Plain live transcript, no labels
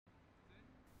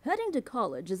Heading to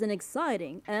college is an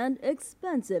exciting and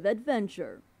expensive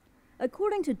adventure.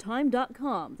 According to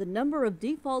Time.com, the number of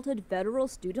defaulted federal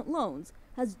student loans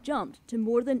has jumped to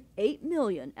more than 8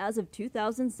 million as of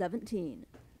 2017.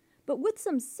 But with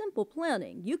some simple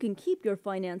planning, you can keep your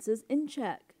finances in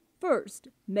check. First,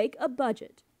 make a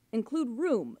budget. Include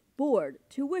room, board,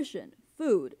 tuition,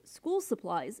 food, school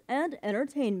supplies, and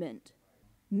entertainment.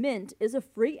 Mint is a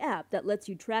free app that lets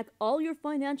you track all your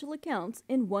financial accounts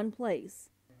in one place.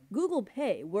 Google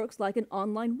Pay works like an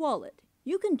online wallet.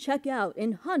 You can check out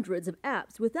in hundreds of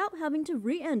apps without having to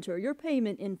re-enter your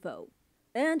payment info.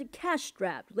 And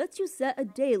CashStrapped lets you set a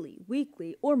daily,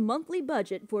 weekly, or monthly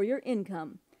budget for your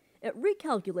income. It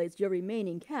recalculates your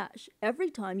remaining cash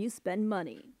every time you spend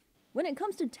money. When it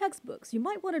comes to textbooks, you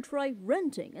might want to try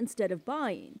renting instead of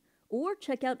buying, or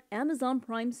check out Amazon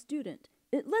Prime Student.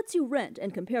 It lets you rent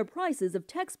and compare prices of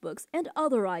textbooks and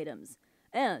other items.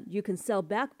 And you can sell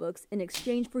back books in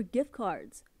exchange for gift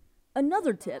cards.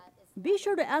 Another tip, be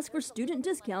sure to ask for student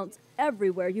discounts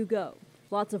everywhere you go.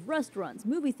 Lots of restaurants,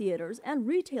 movie theaters, and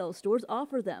retail stores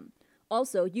offer them.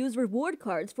 Also, use reward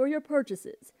cards for your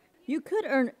purchases. You could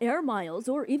earn air miles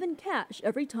or even cash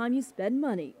every time you spend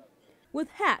money.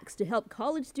 With hacks to help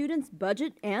college students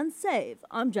budget and save,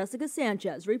 I'm Jessica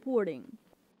Sanchez reporting.